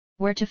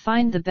Where to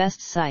find the best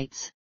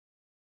sites.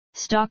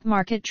 Stock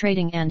market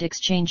trading and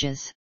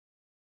exchanges.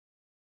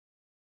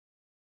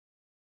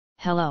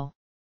 Hello.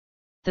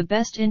 The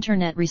best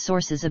internet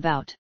resources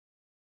about.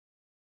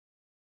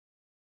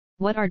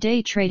 What are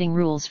day trading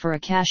rules for a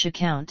cash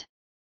account?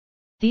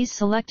 These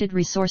selected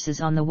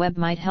resources on the web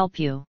might help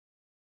you.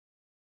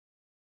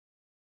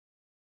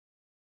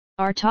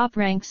 Our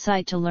top-ranked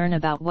site to learn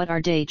about what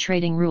are day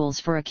trading rules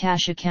for a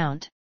cash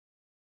account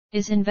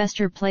is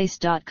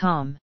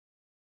InvestorPlace.com.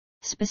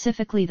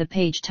 Specifically the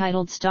page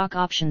titled Stock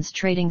Options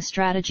Trading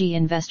Strategy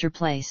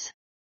InvestorPlace.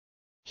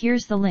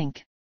 Here's the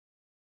link.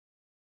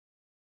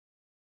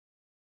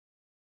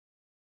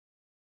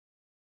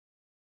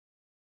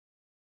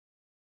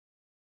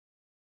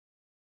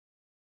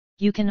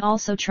 You can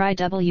also try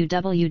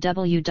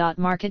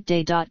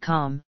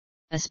www.marketday.com,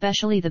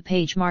 especially the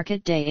page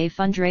Market Day, a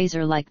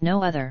fundraiser like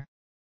no other.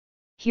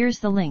 Here's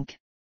the link.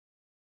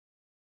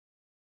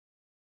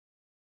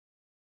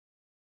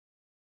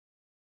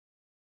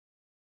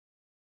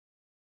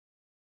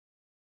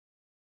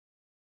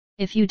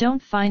 If you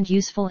don't find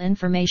useful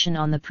information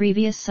on the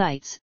previous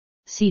sites,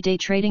 see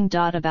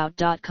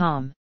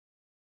daytrading.about.com.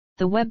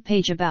 The web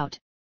page about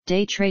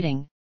Day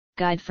Trading,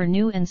 Guide for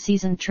New and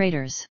Seasoned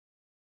Traders.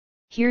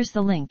 Here's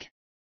the link.